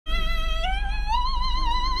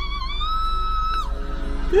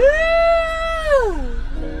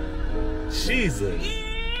Jesus.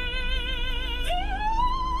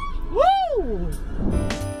 Woo!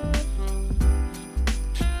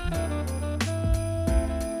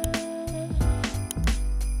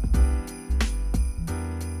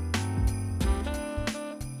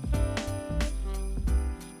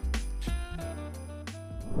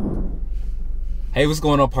 Hey, what's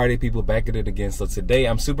going on, party people? Back at it again. So today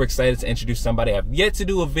I'm super excited to introduce somebody. I've yet to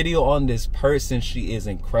do a video on this person. She is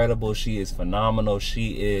incredible. She is phenomenal.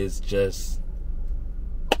 She is just,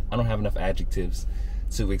 I don't have enough adjectives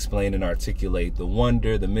to explain and articulate the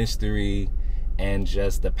wonder, the mystery, and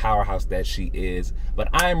just the powerhouse that she is. But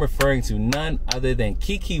I am referring to none other than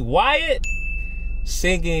Keke Wyatt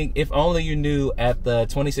singing If Only You Knew at the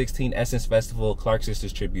 2016 Essence Festival Clark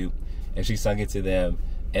Sisters tribute, and she sung it to them.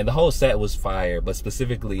 And the whole set was fire, but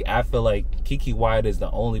specifically, I feel like Keke Wyatt is the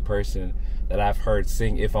only person that I've heard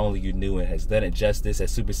sing If Only You Knew and has done it justice,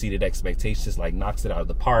 has superseded expectations, like knocks it out of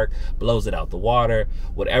the park, blows it out the water.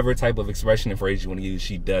 Whatever type of expression and phrase you want to use,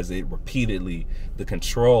 she does it repeatedly. The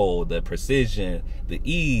control, the precision, the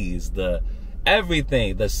ease, the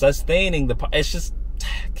everything, the sustaining, it's just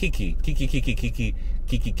Keke.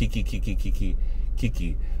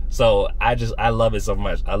 So I love it so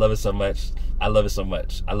much. I love it so much. I love it so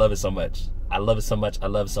much. I love it so much. I love it so much. I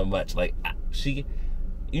love it so much. Like,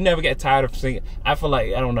 you never get tired of singing. I feel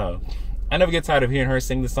like, I don't know. I never get tired of hearing her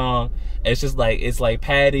sing the song. It's just like, it's like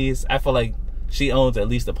Patty's. I feel like she owns at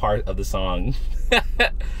least a part of the song.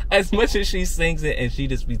 As much as she sings it, and she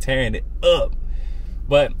just be tearing it up.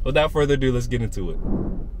 But without further ado, let's get into it.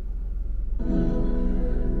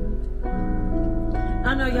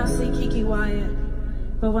 I know y'all see Keke Wyatt,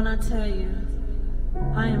 but when I tell you,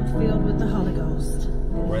 I am filled with the Holy Ghost.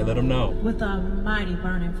 All right, let them know. With a mighty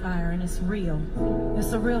burning fire, and it's real.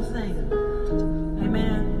 It's a real thing.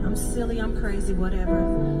 Amen. I'm silly, I'm crazy, whatever.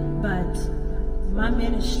 But my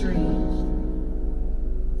ministry,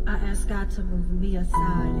 I ask God to move me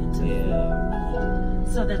aside and to fill me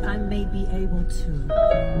so that I may be able to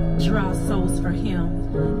draw souls for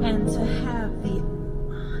Him and to have the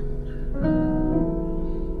honor.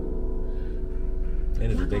 It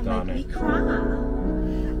is a big honor. Make me cry.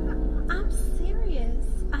 I'm serious.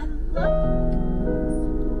 I love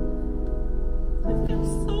it. It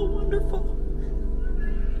feels so wonderful.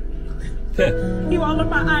 You all are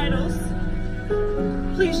my idols.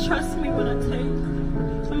 Please trust me when I tell you.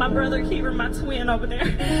 My brother Keeper, my twin over there.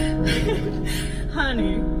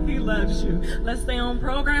 Honey, he loves you. Let's stay on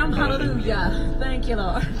program. Hallelujah. Thank you,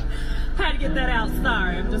 Lord. Had to get that out.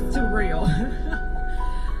 Sorry, I'm just too real.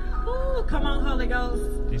 Come on, Holy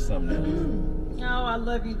Ghost. Do something else. Oh, I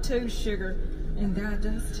love you too, sugar. And God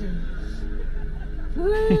does too.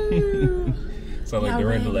 Woo. Sound like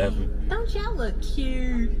Dorinda laughing. Don't y'all look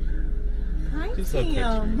cute? Right, She's so picture. I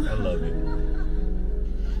love it.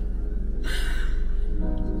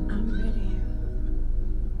 I'm ready.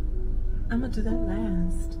 I'm going to do that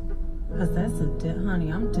last. Because that's honey,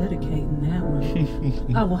 I'm dedicating that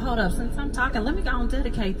one. Oh, well, hold up. Since I'm talking, let me go and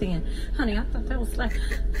dedicate then. Honey, I thought that was like,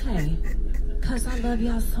 hey, because I love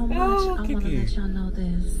y'all so much, I want to let y'all know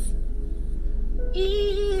this.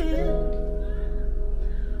 If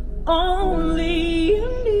only you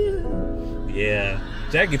knew. Yeah.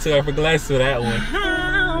 Jackie took off her glasses for that one.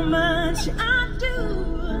 How much I do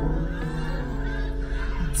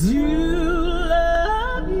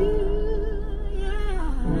love you.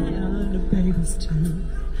 Babies too.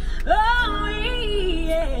 Oh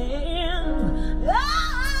yeah,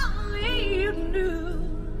 oh you knew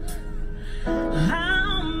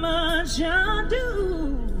how much I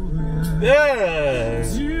do. Yeah.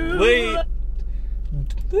 Wait.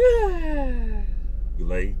 You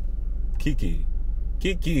like Keke.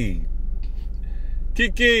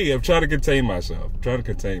 I'm trying to contain myself.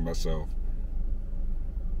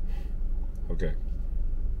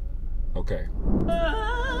 Okay.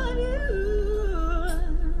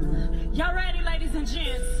 Y'all ready, ladies and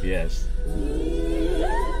gents? Yes.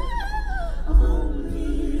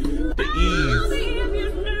 The ease.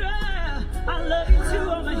 I love you too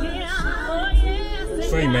over here. Oh, yes.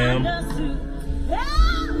 Sing, ma'am.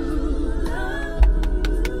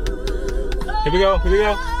 Here we go.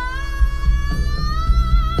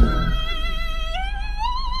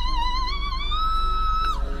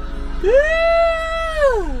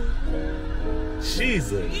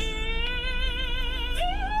 Jesus.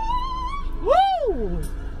 Woo!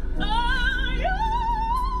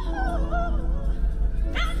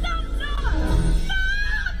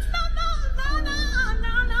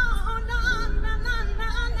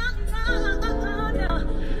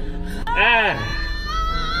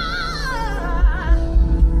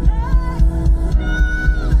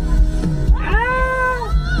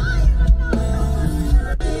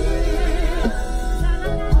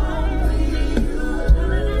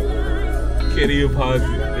 pause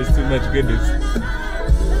it. It's too much goodness.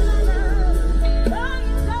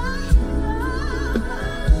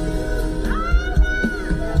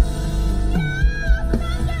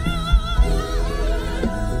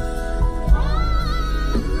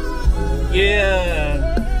 Yeah.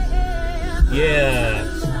 Yeah.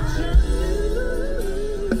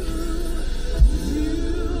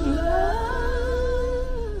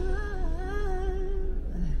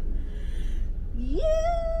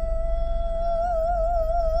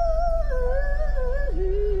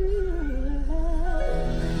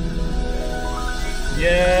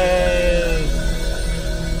 Yes.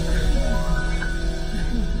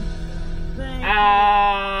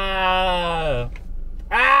 Ah.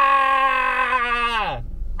 Ah.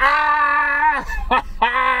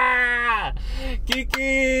 Ah.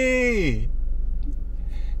 Keke.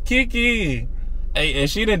 Keke. Hey, and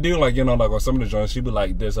she didn't do like, you know, like on some of the joints, she'd be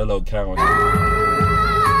like this, a little count.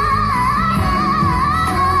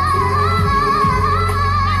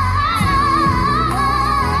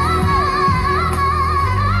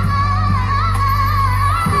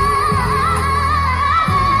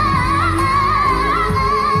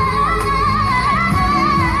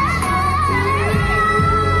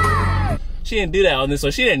 She didn't do that on this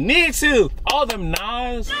one. She didn't need to. All them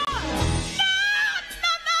knives.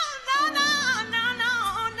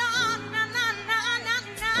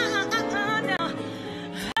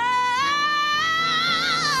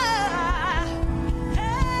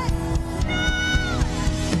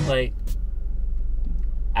 Like,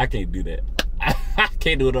 I can't do that. I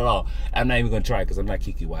can't do it at all. I'm not even gonna try because I'm not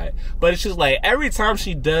Keke Wyatt. But it's just like every time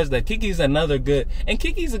she does that, Keke's another good, and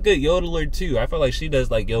Keke's a good yodeler too. I feel like she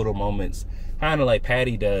does like yodel moments, kind of like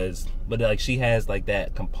Patty does, but like she has like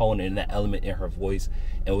that component and that element in her voice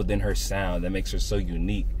and within her sound that makes her so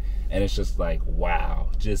unique. And it's just like, wow,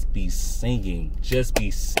 just be singing, just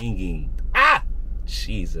be singing. Ah,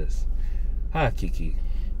 Jesus. Ah, Keke.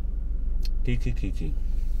 Keke.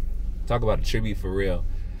 Talk about a tribute for real.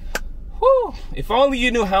 Whew. If only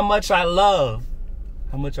you knew how much I love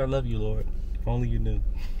you, Lord. If only you knew.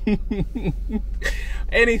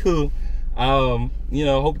 Anywho, you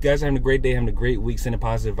know, hope you guys are having a great day, having a great week, sending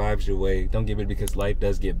positive vibes your way. Don't give it because life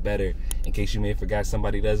does get better. In case you may have forgot,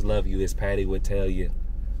 somebody does love you, as Patty would tell you.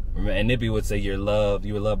 Remember, and Nippy would say you're loved.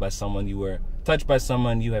 You were loved by someone. You were touched by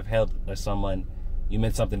someone. You have helped by someone. You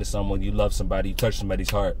meant something to someone. You love somebody. You touched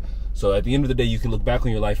somebody's heart. So at the end of the day, you can look back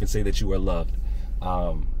on your life and say that you were loved.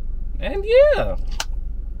 And yeah,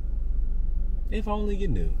 if only you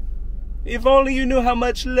knew. If only you knew how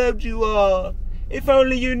much loved you are. If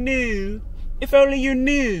only you knew. If only you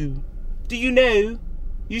knew. Do you know?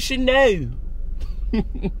 You should know.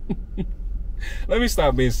 Let me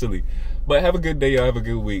stop being silly. But have a good day, y'all. Have a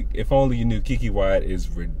good week. If only you knew Keke Wyatt is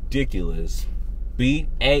ridiculous.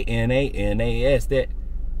 B-A-N-A-N-A-S. That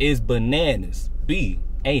is bananas. B-A-N-A-N-A-S.